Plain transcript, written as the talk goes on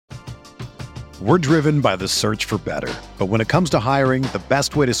We're driven by the search for better. But when it comes to hiring, the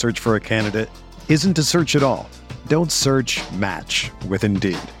best way to search for a candidate isn't to search at all. Don't search, match with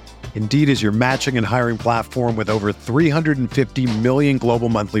Indeed. Indeed is your matching and hiring platform with over 350 million global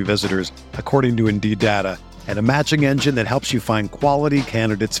monthly visitors, according to Indeed data, and a matching engine that helps you find quality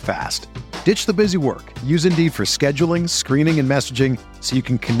candidates fast. Ditch the busy work. Use Indeed for scheduling, screening, and messaging so you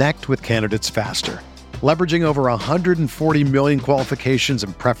can connect with candidates faster. Leveraging over 140 million qualifications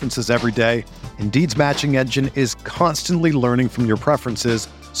and preferences every day, Indeed's matching engine is constantly learning from your preferences,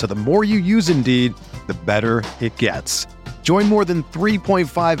 so the more you use Indeed, the better it gets. Join more than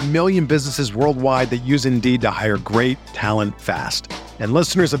 3.5 million businesses worldwide that use Indeed to hire great talent fast. And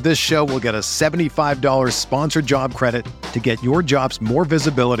listeners of this show will get a $75 sponsored job credit to get your jobs more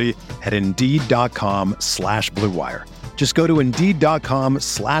visibility at Indeed.com/Blue Wire. Just go to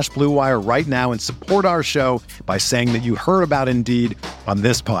Indeed.com/Blue Wire right now and support our show by saying that you heard about Indeed on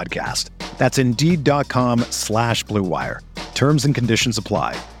this podcast. That's Indeed.com/Blue Wire. Terms and conditions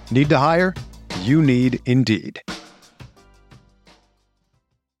apply. Need to hire? You need Indeed.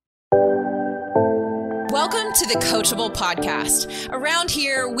 Welcome to the Coachable Podcast. Around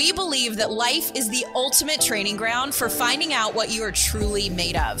here, we believe that life is the ultimate training ground for finding out what you are truly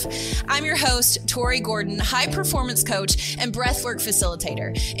made of. I'm your host, Tori Gordon, high performance coach and breathwork facilitator.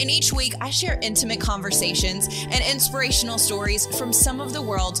 And each week, I share intimate conversations and inspirational stories from some of the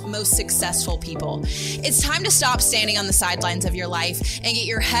world's most successful people. It's time to stop standing on the sidelines of your life and get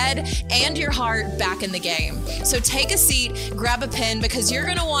your head and your heart back in the game. So take a seat, grab a pen, because you're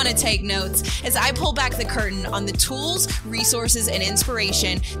going to want to take notes as I pull back the curtain on the tools, resources, and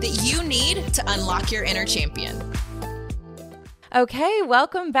inspiration that you need to unlock your inner champion. Okay,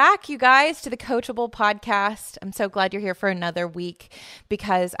 welcome back, you guys, to the Coachable Podcast. I'm so glad you're here for another week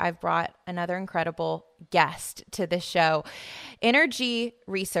because I've brought another incredible guest to the show. Energy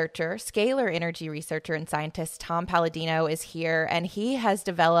researcher, scalar energy researcher and scientist Tom Paladino is here, and he has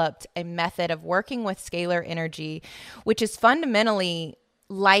developed a method of working with scalar energy, which is fundamentally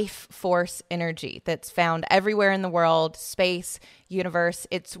life force energy that's found everywhere in the world, space, universe.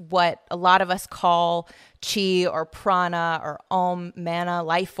 It's what a lot of us call chi or prana or om, mana,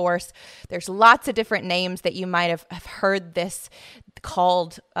 life force. There's lots of different names that you might have heard this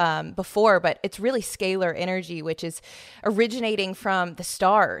called before, but it's really scalar energy, which is originating from the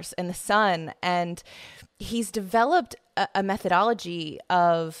stars and the sun. And he's developed a methodology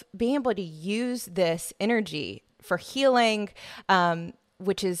of being able to use this energy for healing,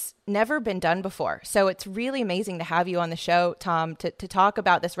 which has never been done before. So it's really amazing to have you on the show, Tom, to talk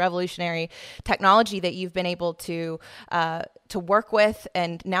about this revolutionary technology that you've been able to work with.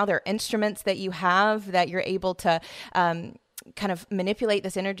 And now there are instruments that you have that you're able to kind of manipulate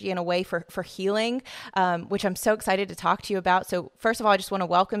this energy in a way for healing, which I'm so excited to talk to you about. So first of all, I just want to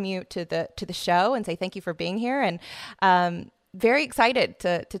welcome you to the show and say thank you for being here. And very excited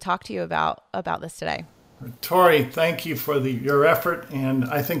to talk to you about this today. Tori, thank you for your effort, and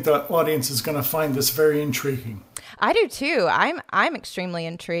I think the audience is going to find this very intriguing. I do too. I'm extremely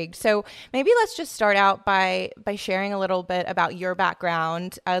intrigued. So maybe let's just start out by sharing a little bit about your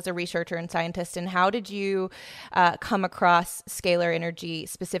background as a researcher and scientist, and how did you come across scalar energy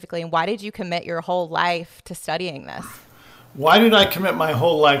specifically, and why did you commit your whole life to studying this? Why did I commit my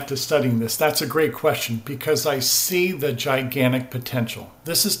whole life to studying this? That's a great question, because I see the gigantic potential.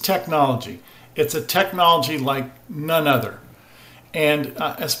 This is technology. It's a technology like none other. And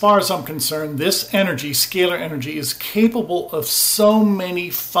as far as I'm concerned, this energy, scalar energy, is capable of so many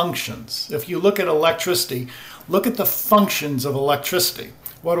functions. If you look at electricity, look at the functions of electricity.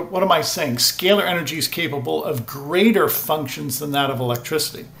 What am I saying? Scalar energy is capable of greater functions than that of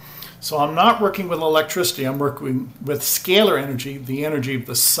electricity. So I'm not working with electricity, I'm working with scalar energy, the energy of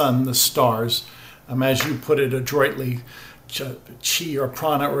the sun, the stars, as you put it adroitly, chi or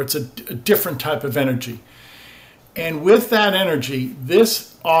prana, or it's a different type of energy. And with that energy,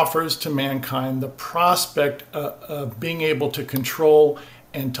 this offers to mankind the prospect of being able to control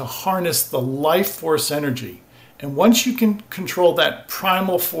and to harness the life force energy. And once you can control that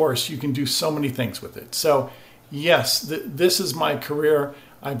primal force, you can do so many things with it. So yes, this is my career.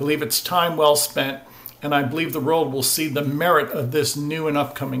 I believe it's time well spent, and I believe the world will see the merit of this new and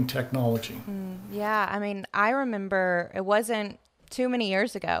upcoming technology. Yeah, I mean, I remember it wasn't too many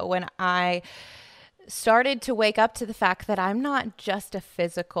years ago when I started to wake up to the fact that I'm not just a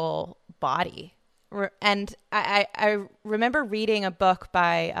physical body. And I remember reading a book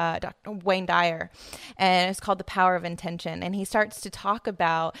by Dr. Wayne Dyer, and it's called The Power of Intention. And he starts to talk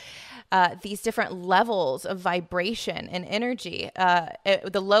about these different levels of vibration and energy,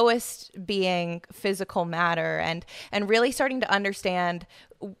 the lowest being physical matter, and really starting to understand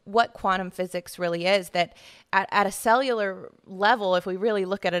what quantum physics really is, that at a cellular level, if we really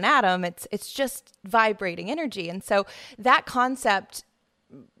look at an atom, it's just vibrating energy. And so that concept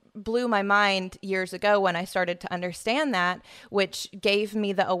blew my mind years ago when I started to understand that, which gave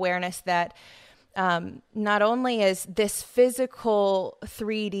me the awareness that not only is this physical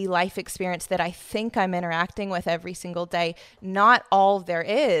 3D life experience that I think I'm interacting with every single day not all there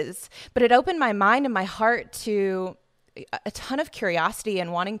is, but it opened my mind and my heart to a ton of curiosity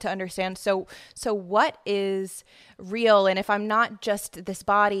and wanting to understand, so what is real? And if I'm not just this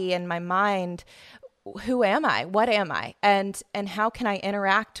body and my mind, who am I? What am I? And how can I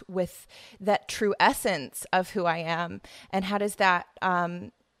interact with that true essence of who I am? And how does that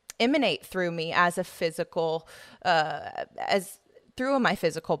emanate through me as a physical, as through my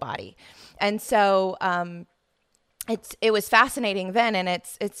physical body? And so it was fascinating then, and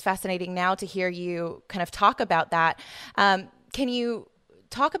it's fascinating now to hear you kind of talk about that. Can you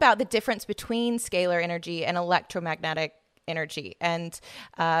talk about the difference between scalar energy and electromagnetic energy, and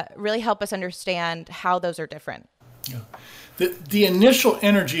really help us understand how those are different? Yeah. The initial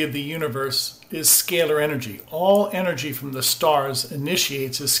energy of the universe is scalar energy. All energy from the stars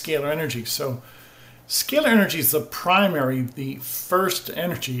initiates as scalar energy. So scalar energy is the primary, the first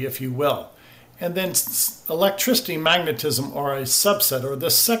energy, if you will. And then electricity, magnetism are a subset, or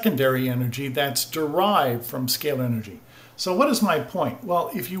the secondary energy that's derived from scalar energy. So what is my point?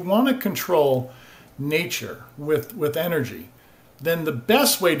 Well, if you want to control nature with energy, then the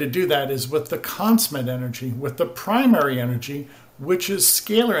best way to do that is with the consummate energy, with the primary energy, which is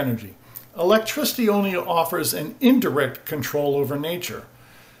scalar energy. Electricity only offers an indirect control over nature.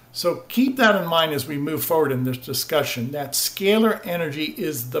 So keep that in mind as we move forward in this discussion, that scalar energy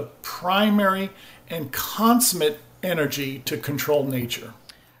is the primary and consummate energy to control nature.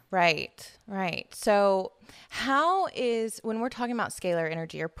 Right. So how is, when we're talking about scalar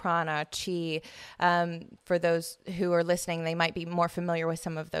energy or prana, chi, for those who are listening, they might be more familiar with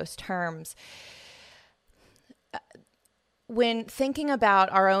some of those terms. When thinking about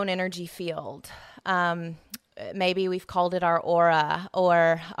our own energy field, maybe we've called it our aura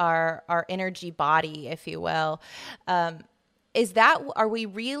or our energy body, if you will. Are we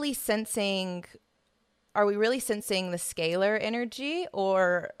really sensing the scalar energy,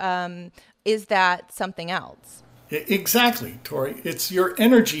 or is that something else? Exactly, Tori. It's your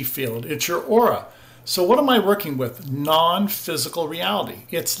energy field. It's your aura. So what am I working with? Non-physical reality.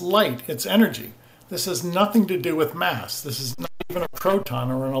 It's light. It's energy. This has nothing to do with mass. This is not even a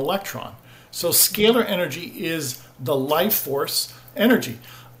proton or an electron. So scalar energy is the life force energy.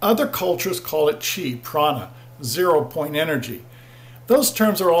 Other cultures call it chi, prana, 0-point energy. Those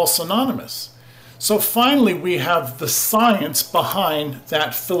terms are all synonymous. So finally, we have the science behind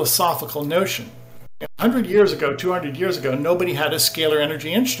that philosophical notion. 100 years ago, 200 years ago, nobody had a scalar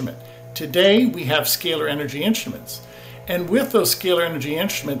energy instrument. Today, we have scalar energy instruments. And with those scalar energy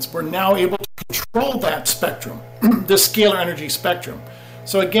instruments, we're now able to control that spectrum, the scalar energy spectrum.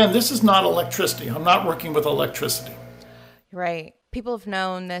 So again, this is not electricity. I'm not working with electricity. Right. People have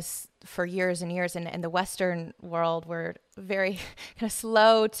known this for years and years, and in the Western world, we're very kind of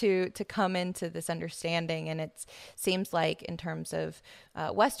slow to come into this understanding. And it seems like in terms of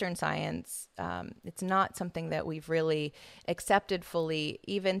Western science, it's not something that we've really accepted fully.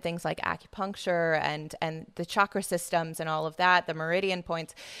 Even things like acupuncture and the chakra systems and all of that, the meridian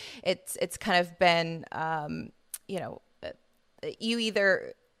points, it's kind of been, you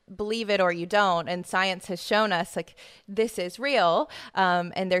either believe it or you don't, and science has shown us like this is real,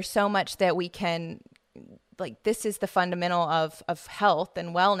 and there's so much that we can, like, this is the fundamental of health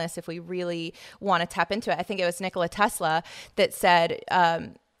and wellness if we really want to tap into it. I think it was Nikola Tesla that said,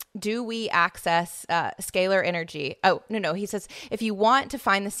 do we access scalar energy? Oh, no. He says, if you want to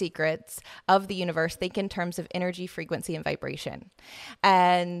find the secrets of the universe, think in terms of energy, frequency, and vibration.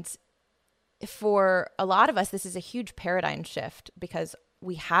 And for a lot of us, this is a huge paradigm shift because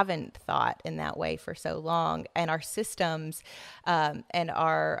we haven't thought in that way for so long, and our systems and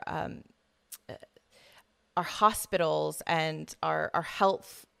our hospitals and our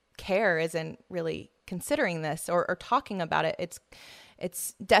health care isn't really considering this or talking about it.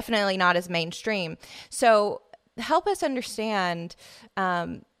 It's definitely not as mainstream. So help us understand,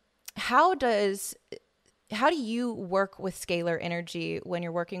 how do you work with scalar energy when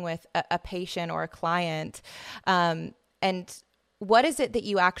you're working with a patient or a client, and what is it that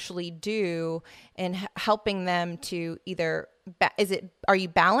you actually do in helping them to either, are you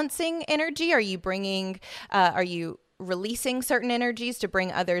balancing energy? Are you releasing certain energies to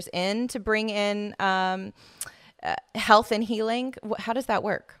bring others in, to bring in health and healing? How does that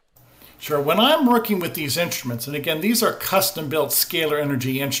work? Sure. When I'm working with these instruments, and again, these are custom-built scalar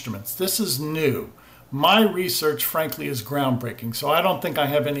energy instruments. This is new. My research, frankly, is groundbreaking, so I don't think I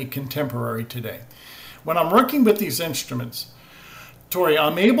have any contemporary today. When I'm working with these instruments, Tori,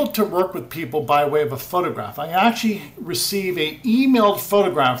 I'm able to work with people by way of a photograph. I actually receive an emailed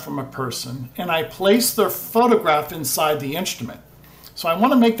photograph from a person, and I place their photograph inside the instrument. So I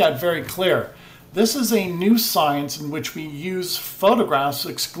want to make that very clear. This is a new science in which we use photographs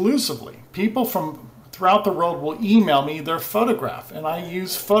exclusively. People from throughout the world will email me their photograph, and I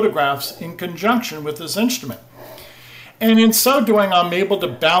use photographs in conjunction with this instrument. And in so doing, I'm able to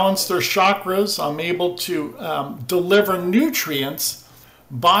balance their chakras. I'm able to deliver nutrients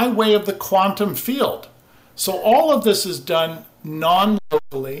by way of the quantum field. So all of this is done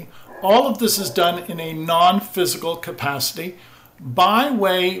non-locally. All of this is done in a non-physical capacity by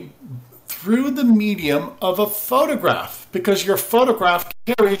way through the medium of a photograph, because your photograph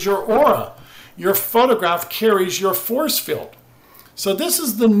carries your aura. Your photograph carries your force field. So this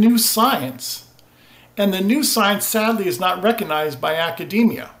is the new science. And the new science, sadly, is not recognized by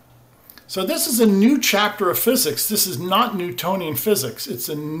academia. So this is a new chapter of physics. This is not Newtonian physics. It's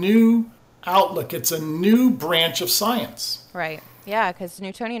a new outlook. It's a new branch of science. Right. Yeah, because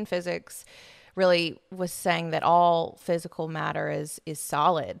Newtonian physics really was saying that all physical matter is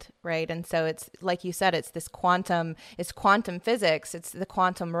solid, right? And so it's, like you said, it's quantum physics, it's the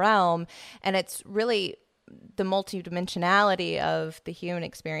quantum realm, and it's really the multidimensionality of the human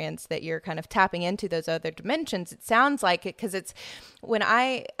experience that you're kind of tapping into those other dimensions. It sounds like it, because it's, when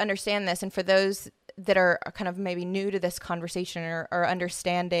I understand this, and for those that are kind of maybe new to this conversation or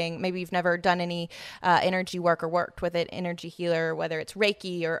understanding, maybe you've never done any energy work or worked with an energy healer, whether it's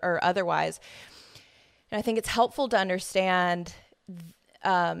Reiki or otherwise. And I think it's helpful to understand,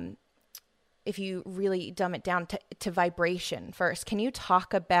 if you really dumb it down to vibration first. Can you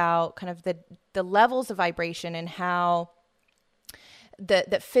talk about kind of the levels of vibration and how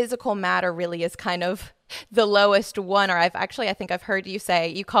the physical matter really is kind of the lowest one? Or I think I've heard you say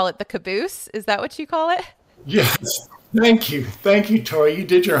you call it the caboose. Is that what you call it? Yes. Thank you, Tori. You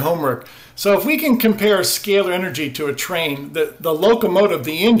did your homework. So if we can compare scalar energy to a train, the locomotive,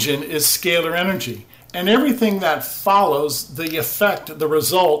 the engine, is scalar energy. And everything that follows, the effect, the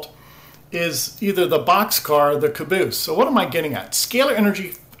result, is either the boxcar or the caboose. So what am I getting at? Scalar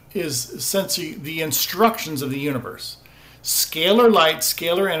energy is essentially the instructions of the universe. Scalar light,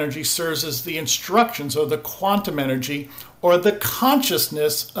 scalar energy serves as the instructions, or the quantum energy, or the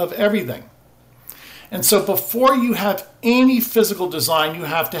consciousness of everything. And so before you have any physical design, you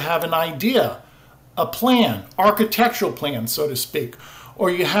have to have an idea, a plan, architectural plan, so to speak,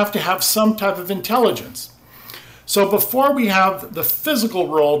 or you have to have some type of intelligence. So before we have the physical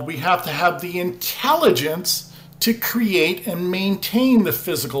world, we have to have the intelligence to create and maintain the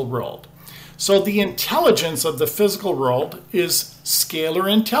physical world. So the intelligence of the physical world is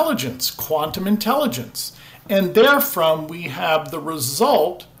scalar intelligence, quantum intelligence. And therefrom we have the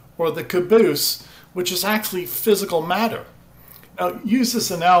result, or the caboose, which is actually physical matter. Now, use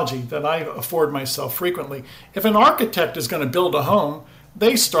this analogy that I afford myself frequently. If an architect is going to build a home,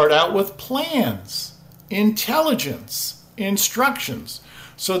 they start out with plans, intelligence, instructions.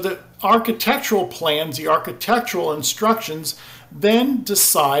 So the architectural plans, the architectural instructions, then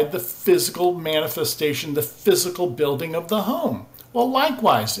decide the physical manifestation, the physical building of the home. Well,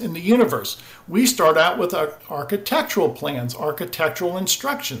 likewise, in the universe, we start out with our architectural plans, architectural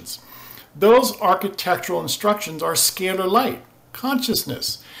instructions. Those architectural instructions are scalar light,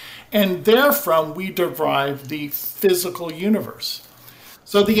 consciousness, and therefrom we derive the physical universe.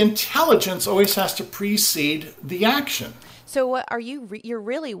 So the intelligence always has to precede the action. So what are you're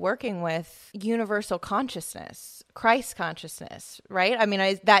really working with universal consciousness, Christ consciousness, right? I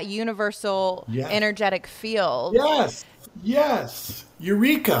mean, that universal energetic field. Yes.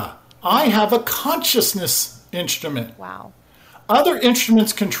 Eureka. I have a consciousness instrument. Wow. Other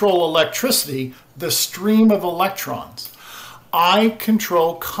instruments control electricity, the stream of electrons. I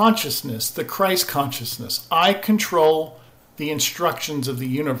control consciousness, the Christ consciousness. I control the instructions of the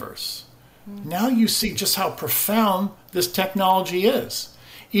universe. Now you see just how profound this technology is.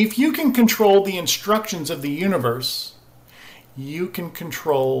 If you can control the instructions of the universe, you can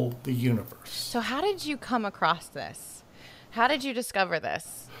control the universe. So how did you come across this? How did you discover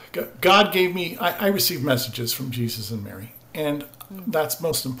this? God gave me, I received messages from Jesus and Mary, and that's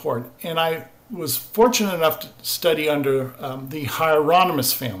most important. And I was fortunate enough to study under the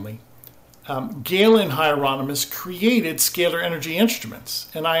Hieronymus family. Galen Hieronymus created scalar energy instruments,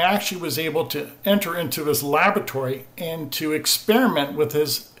 and I actually was able to enter into his laboratory and to experiment with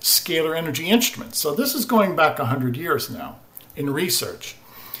his scalar energy instruments. So this is going back 100 years now in research.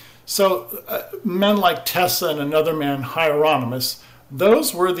 So men like Tesla and another man, Hieronymus,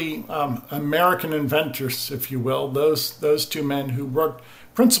 those were the American inventors, if you will, those two men who worked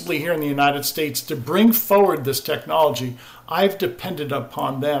principally here in the United States to bring forward this technology. I've depended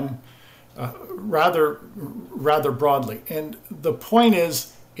upon them rather broadly. And the point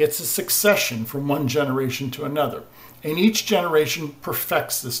is, it's a succession from one generation to another. And each generation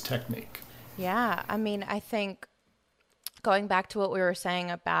perfects this technique. Yeah, I mean, I think going back to what we were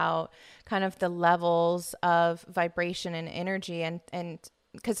saying about kind of the levels of vibration and energy, and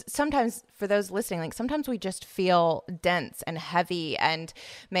because sometimes for those listening, like sometimes we just feel dense and heavy, and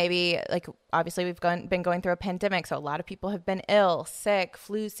maybe like obviously we've been going through a pandemic, so a lot of people have been ill, sick,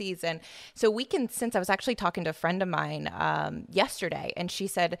 flu season. So we can sense. I was actually talking to a friend of mine yesterday, and she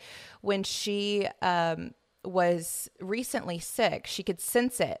said when she was recently sick, she could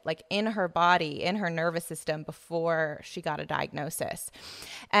sense it like in her body, in her nervous system before she got a diagnosis.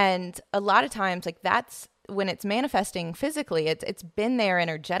 And a lot of times, like that's when it's manifesting physically, it's been there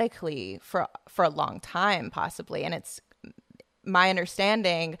energetically for a long time, possibly. And it's my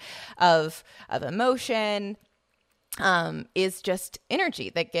understanding of emotion is just energy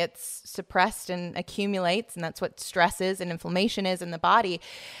that gets suppressed and accumulates, and that's what stress is and inflammation is in the body.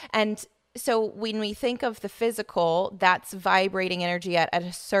 And so when we think of the physical, that's vibrating energy at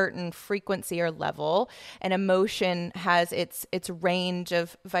a certain frequency or level, and emotion has its range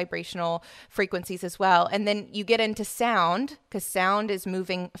of vibrational frequencies as well. And then you get into sound, because sound is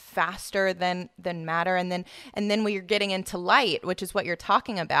moving faster than matter. And then we're getting into light, which is what you're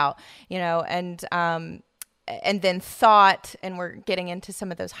talking about, and then thought, and we're getting into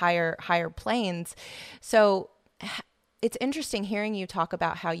some of those higher planes. So it's interesting hearing you talk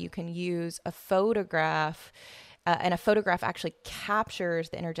about how you can use a photograph, and a photograph actually captures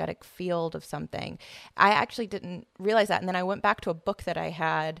the energetic field of something. I actually didn't realize that. And then I went back to a book that I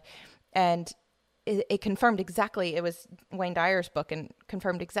had, and it confirmed exactly, it was Wayne Dyer's book, and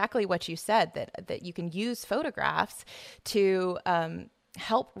confirmed exactly what you said, that you can use photographs to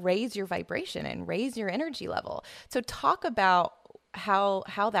help raise your vibration and raise your energy level. So talk about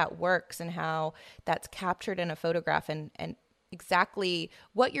how that works and how that's captured in a photograph, and exactly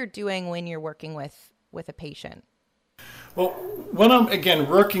what you're doing when you're working with a patient. Well, when I'm, again,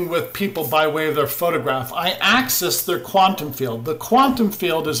 working with people by way of their photograph, I access their quantum field. The quantum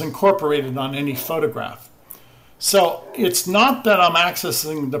field is incorporated on any photograph. So it's not that I'm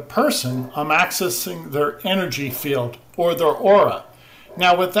accessing the person, I'm accessing their energy field or their aura.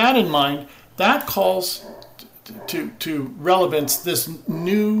 Now, with that in mind, that calls to relevance this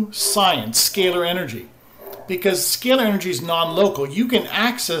new science, scalar energy. Because scalar energy is non-local. You can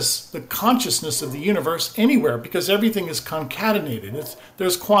access the consciousness of the universe anywhere because everything is concatenated.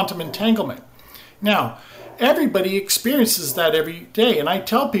 There's quantum entanglement. Now, everybody experiences that every day. And I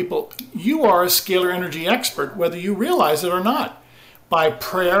tell people, you are a scalar energy expert, whether you realize it or not. By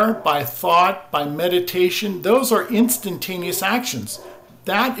prayer, by thought, by meditation, those are instantaneous actions.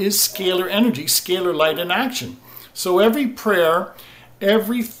 That is scalar energy, scalar light in action. So every prayer,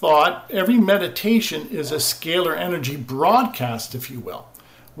 every thought, every meditation is a scalar energy broadcast, if you will,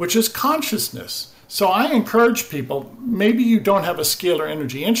 which is consciousness. So I encourage people, maybe you don't have a scalar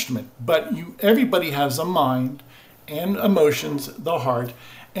energy instrument, but everybody has a mind and emotions, the heart,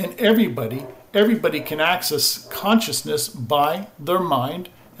 and everybody can access consciousness by their mind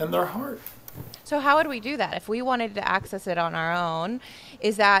and their heart. So how would we do that? If we wanted to access it on our own,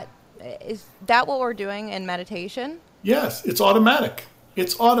 is that what we're doing in meditation? Yes, it's automatic.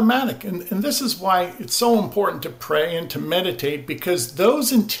 It's automatic. And this is why it's so important to pray and to meditate, because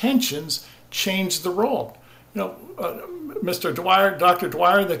those intentions change the role. Mr. Dwyer, Dr.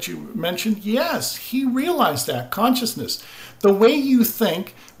 Dwyer that you mentioned, yes, he realized that consciousness. The way you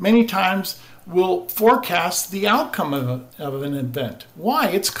think many times will forecast the outcome of an event. Why?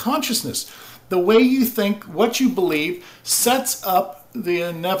 It's consciousness. The way you think, what you believe, sets up the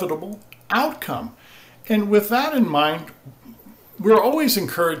inevitable outcome. And with that in mind, we're always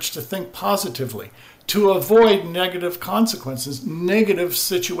encouraged to think positively, to avoid negative consequences, negative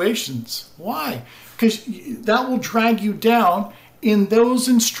situations. Why? Because that will drag you down in those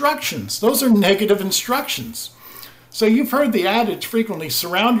instructions. Those are negative instructions. So you've heard the adage frequently,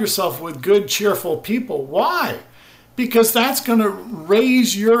 surround yourself with good, cheerful people. Why? Because that's going to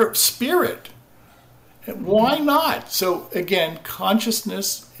raise your spirit. Why not? So again,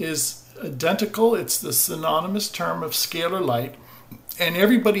 consciousness is identical. It's the synonymous term of scalar light. And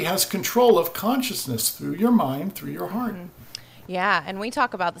everybody has control of consciousness through your mind, through your heart. Mm-hmm. Yeah, and we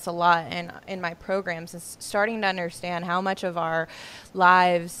talk about this a lot in my programs, is starting to understand how much of our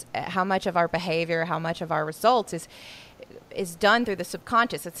lives, how much of our behavior, how much of our results is done through the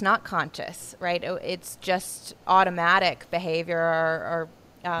subconscious. It's not conscious, right? It's just automatic behavior or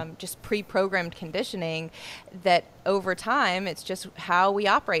just pre-programmed conditioning that over time, it's just how we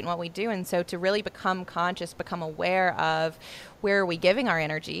operate and what we do. And so to really become conscious, become aware of where are we giving our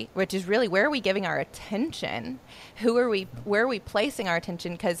energy, which is really where are we giving our attention, where are we placing our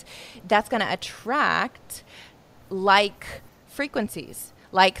attention, because that's going to attract like frequencies,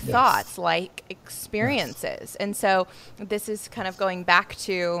 like thoughts, like experiences. Yes. And so this is kind of going back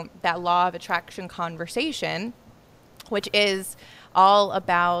to that law of attraction conversation, which is all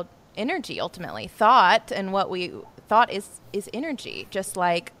about energy, ultimately. Thought and what we thought is energy, just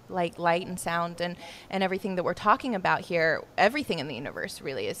like light and sound and everything that we're talking about here. Everything in the universe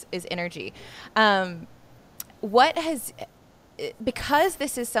really is energy. Because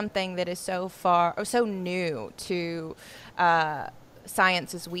this is something that is so new to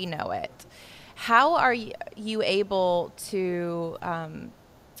science as we know it, how are you able to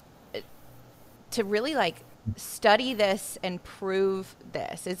really study this and prove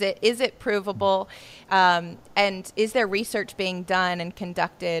this? Is it provable? And is there research being done and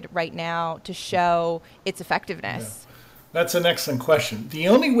conducted right now to show its effectiveness? Yeah. That's an excellent question. The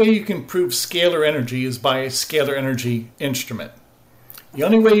only way you can prove scalar energy is by a scalar energy instrument. The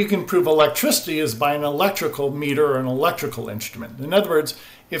only way you can prove electricity is by an electrical meter or an electrical instrument. In other words,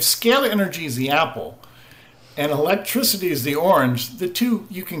 if scalar energy is the apple and electricity is the orange, the two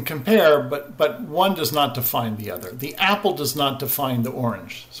you can compare, but one does not define the other. The apple does not define the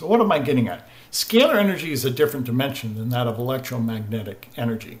orange. So what am I getting at? Scalar energy is a different dimension than that of electromagnetic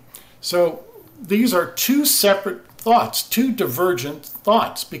energy. So these are two separate thoughts, two divergent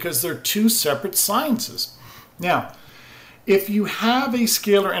thoughts, because they're two separate sciences. Now, if you have a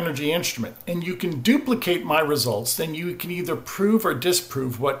scalar energy instrument and you can duplicate my results, then you can either prove or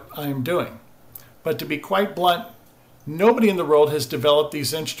disprove what I'm doing. But to be quite blunt, nobody in the world has developed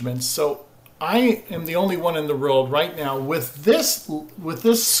these instruments. So I am the only one in the world right now with this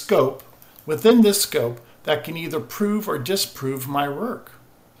scope, within this scope, that can either prove or disprove my work.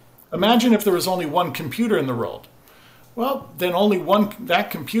 Imagine if there was only one computer in the world. Well, then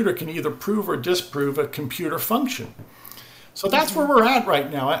that computer can either prove or disprove a computer function. So that's where we're at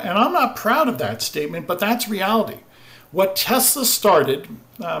right now. And I'm not proud of that statement, but that's reality. What Tesla started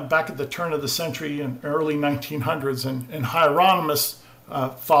back at the turn of the century in early 1900s and Hieronymus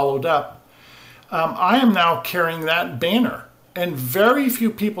followed up, I am now carrying that banner. And very few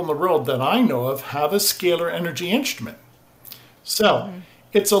people in the world that I know of have a scalar energy instrument. So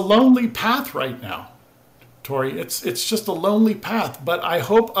it's a lonely path right now, Tori. It's just a lonely path, but I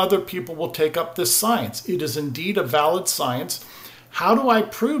hope other people will take up this science. It is indeed a valid science. How do I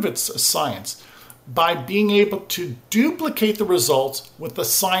prove it's a science? By being able to duplicate the results with a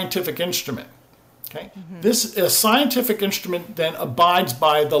scientific instrument. Okay? This scientific instrument then abides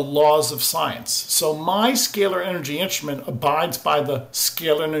by the laws of science. So my scalar energy instrument abides by the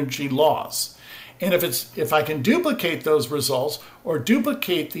scalar energy laws. And if I can duplicate those results or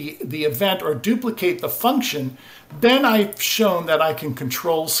duplicate the event or duplicate the function, then I've shown that I can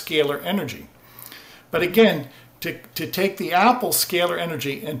control scalar energy. But again, to take the apple scalar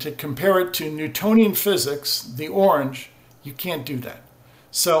energy and to compare it to Newtonian physics, the orange, you can't do that.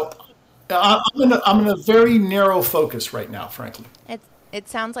 So I'm in a very narrow focus right now, frankly. It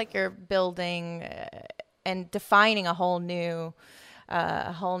sounds like you're building and defining a whole new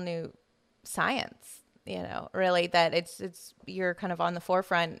science, really, that it's you're kind of on the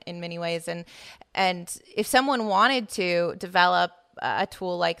forefront in many ways. And if someone wanted to develop a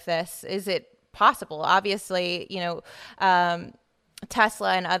tool like this, is it possible? Obviously,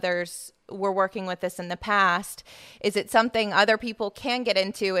 Tesla and others were working with this in the past. Is it something other people can get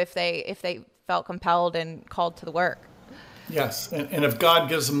into if they felt compelled and called to the work? Yes, and if God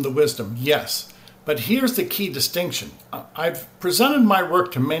gives them the wisdom, yes. But here's the key distinction. I've presented my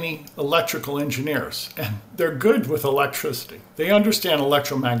work to many electrical engineers, and they're good with electricity. They understand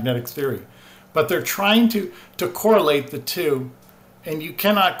electromagnetic theory, but they're trying to correlate the two, and you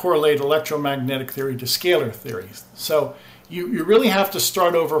cannot correlate electromagnetic theory to scalar theory. So you really have to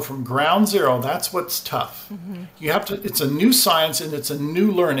start over from ground zero. That's what's tough. It's a new science, and it's a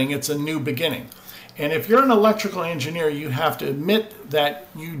new learning. It's a new beginning. And if you're an electrical engineer, you have to admit that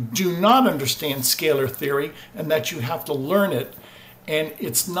you do not understand scalar theory and that you have to learn it. And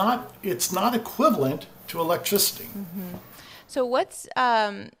it's not equivalent to electricity. So what's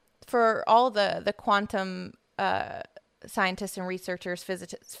for all the quantum scientists and researchers,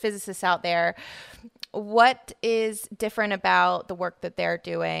 physicists out there, what is different about the work that they're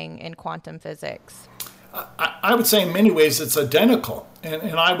doing in quantum physics? I would say in many ways it's identical,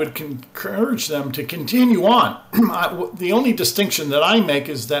 and I would encourage them to continue on. The only distinction that I make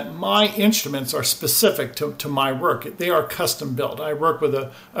is that my instruments are specific to my work. They are custom built. I work with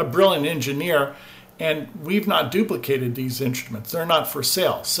a brilliant engineer, and we've not duplicated these instruments. They're not for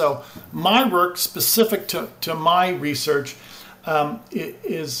sale. So my work specific to my research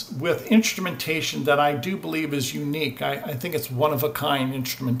is with instrumentation that I do believe is unique. I think it's one-of-a-kind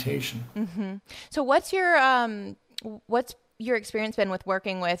instrumentation. Mm-hmm. So what's your experience been with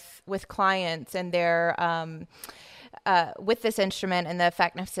working with clients and their with this instrument and the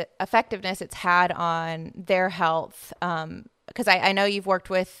effectiveness it's had on their health? Because I know you've worked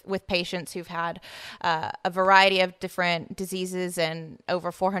with patients who've had a variety of different diseases and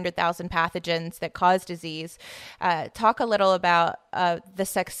over 400,000 pathogens that cause disease. Talk a little about the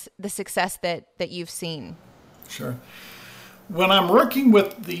success that you've seen. Sure. When I'm working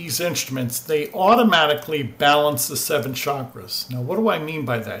with these instruments, they automatically balance the 7 chakras. Now, what do I mean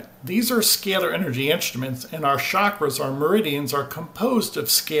by that? These are scalar energy instruments, and our chakras, our meridians, are composed of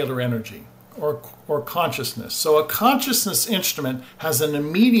scalar energy. Or consciousness. So a consciousness instrument has an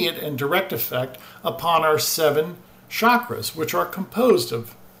immediate and direct effect upon our 7 chakras, which are composed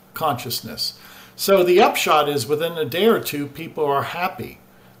of consciousness. So the upshot is within a day or two, people are happy.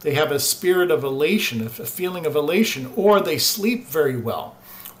 They have a spirit of elation, a feeling of elation, or they sleep very well,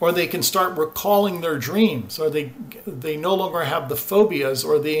 or they can start recalling their dreams, or they no longer have the phobias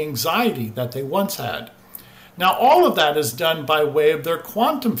or the anxiety that they once had. Now, all of that is done by way of their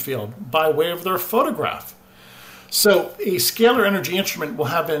quantum field, by way of their photograph. So a scalar energy instrument will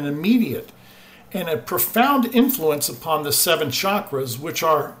have an immediate and a profound influence upon the 7 chakras, which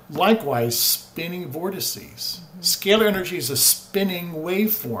are likewise spinning vortices. Mm-hmm. Scalar energy is a spinning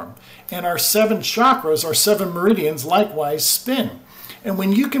waveform, and our 7 chakras, our 7 meridians, likewise spin. And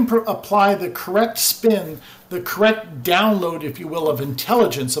when you can apply the correct spin, the correct download, if you will, of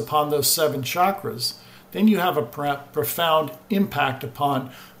intelligence upon those 7 chakras, then you have a profound impact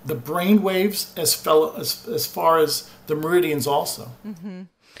upon the brain waves as far as the meridians also. Mm-hmm.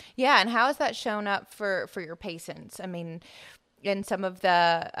 Yeah, and how has that shown up for your patients? I mean, in some of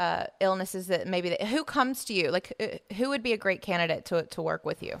the illnesses that who comes to you? Like, who would be a great candidate to work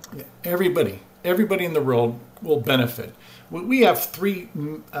with you? Yeah, everybody in the world will benefit. We have 3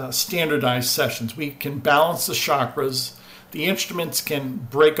 standardized sessions. We can balance the chakras. The instruments can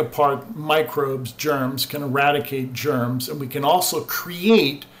break apart microbes, germs, can eradicate germs, and we can also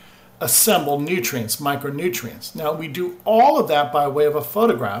assemble nutrients, micronutrients. Now, we do all of that by way of a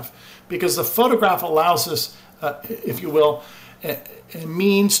photograph because the photograph allows us, if you will, a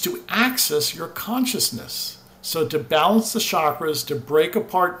means to access your consciousness. So to balance the chakras, to break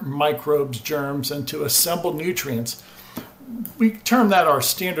apart microbes, germs, and to assemble nutrients, we term that our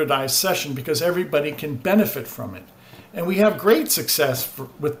standardized session because everybody can benefit from it. And we have great success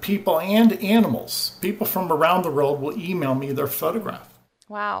with people and animals. People from around the world will email me their photograph.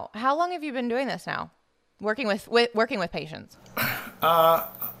 Wow. How long have you been doing this now? Working with patients?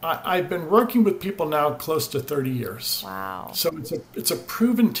 I've been working with people now close to 30 years. Wow. So it's a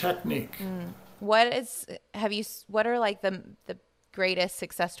proven technique. What are like the greatest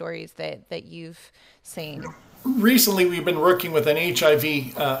success stories that you've seen? Recently, we've been working with an HIV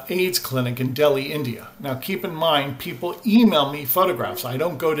AIDS clinic in Delhi, India. Now, keep in mind, people email me photographs. I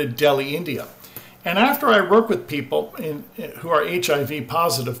don't go to Delhi, India. And after I work with people who are HIV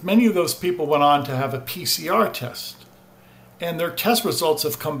positive, many of those people went on to have a PCR test. And their test results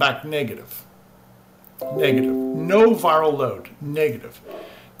have come back negative. Negative. No viral load. Negative.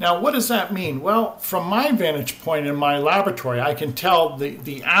 Now, what does that mean? Well, from my vantage point in my laboratory, I can tell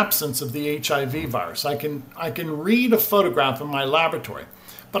the absence of the HIV virus. I can read a photograph in my laboratory,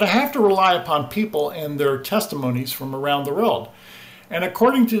 but I have to rely upon people and their testimonies from around the world. And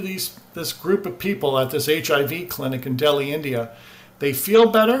according to this group of people at this HIV clinic in Delhi, India, they feel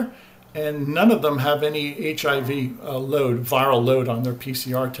better, and none of them have any HIV viral load on their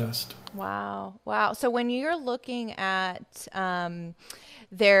PCR test. Wow. So when you're looking at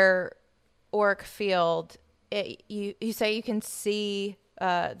their auric field, you say you can see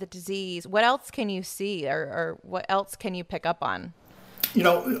the disease. What else can you see, or what else can you pick up on? You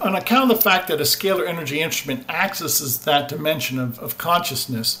know, on account of the fact that a scalar energy instrument accesses that dimension of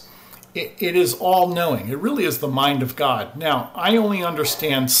consciousness, it is all-knowing. It really is the mind of God. Now, I only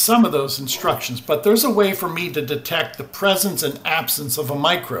understand some of those instructions, but there's a way for me to detect the presence and absence of a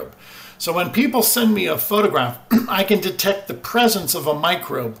microbe. So when people send me a photograph, I can detect the presence of a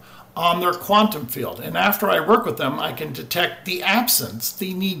microbe on their quantum field. And after I work with them, I can detect the absence,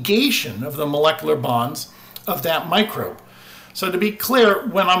 the negation of the molecular bonds of that microbe. So to be clear,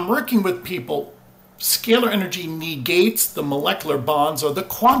 when I'm working with people, scalar energy negates the molecular bonds or the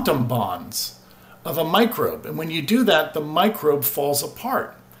quantum bonds of a microbe. And when you do that, the microbe falls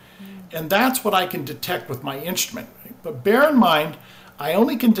apart. And that's what I can detect with my instrument. But bear in mind, I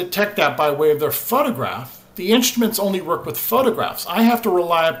only can detect that by way of their photograph. The instruments only work with photographs. I have to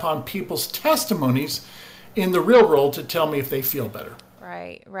rely upon people's testimonies in the real world to tell me if they feel better.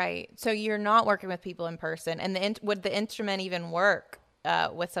 Right, right. So you're not working with people in person. And would the instrument even work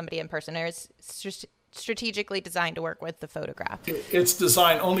with somebody in person, or is it strategically designed to work with the photograph? It's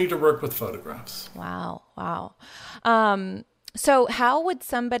designed only to work with photographs. Wow, wow. So how would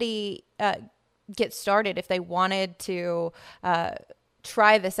somebody get started if they wanted to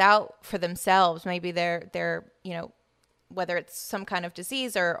try this out for themselves? Maybe they're whether it's some kind of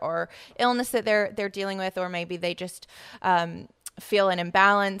disease or illness that they're dealing with, or maybe they just feel an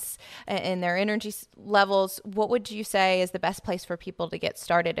imbalance in their energy levels. What would you say is the best place for people to get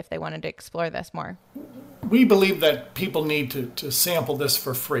started if they wanted to explore this more? We believe that people need to sample this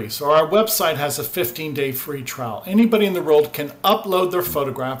for free. So our website has a 15-day free trial. Anybody in the world can upload their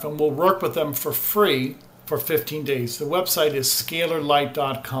photograph and we'll work with them for free for 15 days. The website is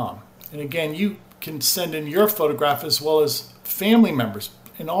scalarlight.com. And again, you can send in your photograph as well as family members.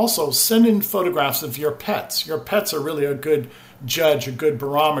 And also send in photographs of your pets. Your pets are really a good judge, a good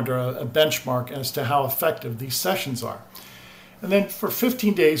barometer, a benchmark as to how effective these sessions are. And then for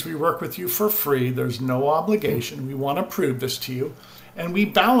 15 days, we work with you for free. There's no obligation. We want to prove this to you. And we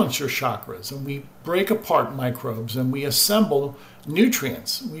balance your chakras, and we break apart microbes, and we assemble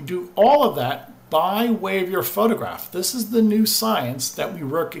nutrients. We do all of that by way of your photograph. This is the new science that we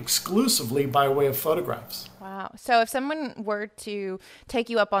work exclusively by way of photographs. Wow. So if someone were to take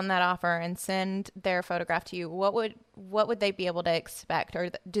you up on that offer and send their photograph to you, what would they be able to expect?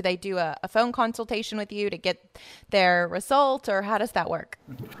 Or do they do a phone consultation with you to get their result, or how does that work?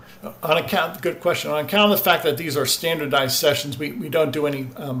 Good question. On account of the fact that these are standardized sessions, we don't do any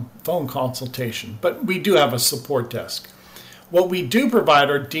phone consultation, but we do have a support desk. What we do provide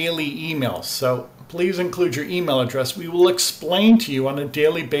are daily emails. So please include your email address. We will explain to you on a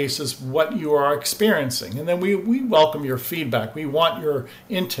daily basis what you are experiencing. And then we welcome your feedback. We want your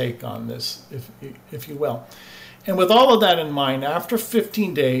intake on this, if you will. And with all of that in mind, after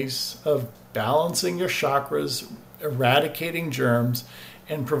 15 days of balancing your chakras, eradicating germs,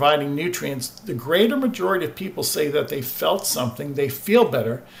 and providing nutrients, the greater majority of people say that they felt something, they feel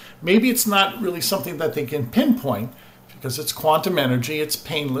better. Maybe it's not really something that they can pinpoint, because it's quantum energy, it's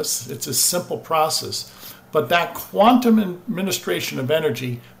painless, it's a simple process. But that quantum administration of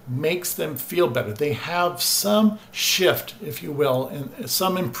energy makes them feel better. They have some shift, if you will, and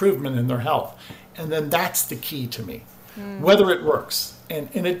some improvement in their health. And then that's the key to me, whether it works. And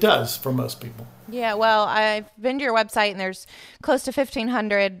it does for most people. Yeah, well, I've been to your website and there's close to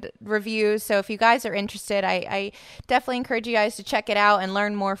 1,500 reviews. So if you guys are interested, I definitely encourage you guys to check it out and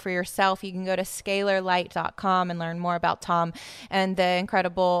learn more for yourself. You can go to scalarlight.com and learn more about Tom and the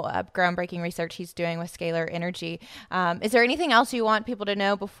incredible groundbreaking research he's doing with scalar energy. Is there anything else you want people to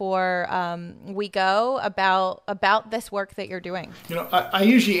know before we go about this work that you're doing? I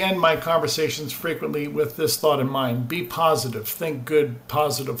usually end my conversations frequently with this thought in mind. Be positive. Think good,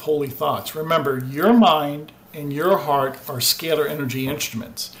 positive, holy thoughts. Remember, your mind and your heart are scalar energy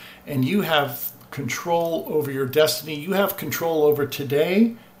instruments, and you have control over your destiny. You have control over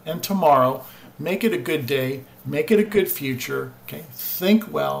today and tomorrow. Make it a good day. Make it a good future. Okay.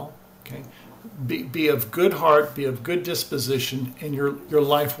 Think well. Okay. Be of good heart. Be of good disposition, and your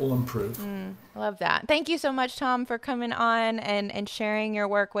life will improve. Love that. Thank you so much, Tom, for coming on and sharing your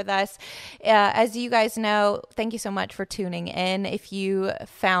work with us. As you guys know, thank you so much for tuning in. If you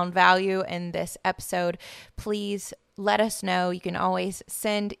found value in this episode, please let us know. You can always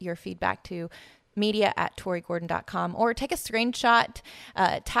send your feedback to media@torigordon.com or take a screenshot,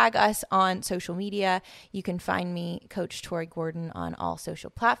 tag us on social media. You can find me, Coach Tori Gordon, on all social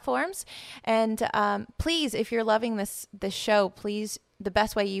platforms. And please, if you're loving this show, please, the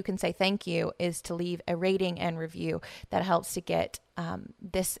best way you can say thank you is to leave a rating and review. That helps to get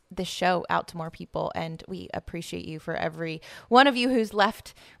this show out to more people. And we appreciate you for every one of you who's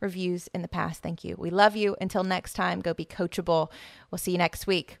left reviews in the past. Thank you. We love you. Until next time, go be coachable. We'll see you next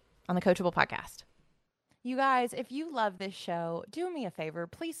week on the Coachable Podcast. You guys, if you love this show, do me a favor,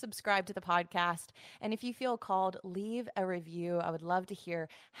 please subscribe to the podcast. And if you feel called, leave a review. I would love to hear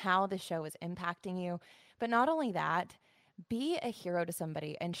how the show is impacting you. But not only that, be a hero to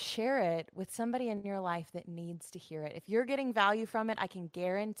somebody and share it with somebody in your life that needs to hear it. If you're getting value from it, I can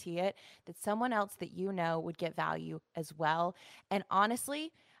guarantee it that someone else that you know would get value as well. And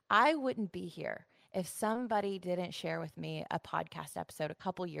honestly, I wouldn't be here if somebody didn't share with me a podcast episode a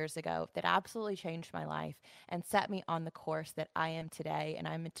couple years ago that absolutely changed my life and set me on the course that I am today. And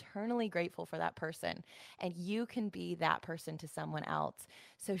I'm eternally grateful for that person. And you can be that person to someone else.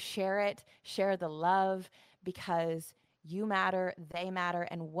 So share it, share the love, because you matter, they matter,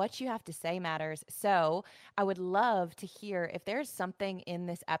 and what you have to say matters. So I would love to hear if there's something in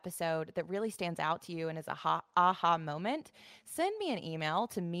this episode that really stands out to you and is a aha moment. Send me an email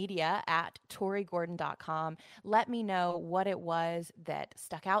to media@torigordon.com. Let me know what it was that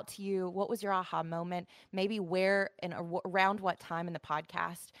stuck out to you. What was your aha moment? Maybe where and around what time in the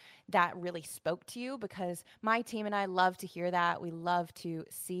podcast that really spoke to you, because my team and I love to hear that. We love to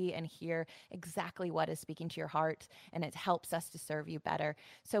see and hear exactly what is speaking to your heart, and it helps us to serve you better.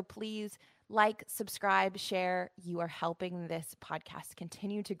 So please like, subscribe, share. You are helping this podcast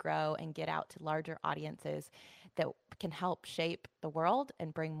continue to grow and get out to larger audiences that can help shape the world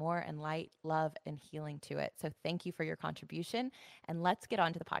and bring more and light, love, and healing to it. So thank you for your contribution, and let's get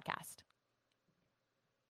on to the podcast.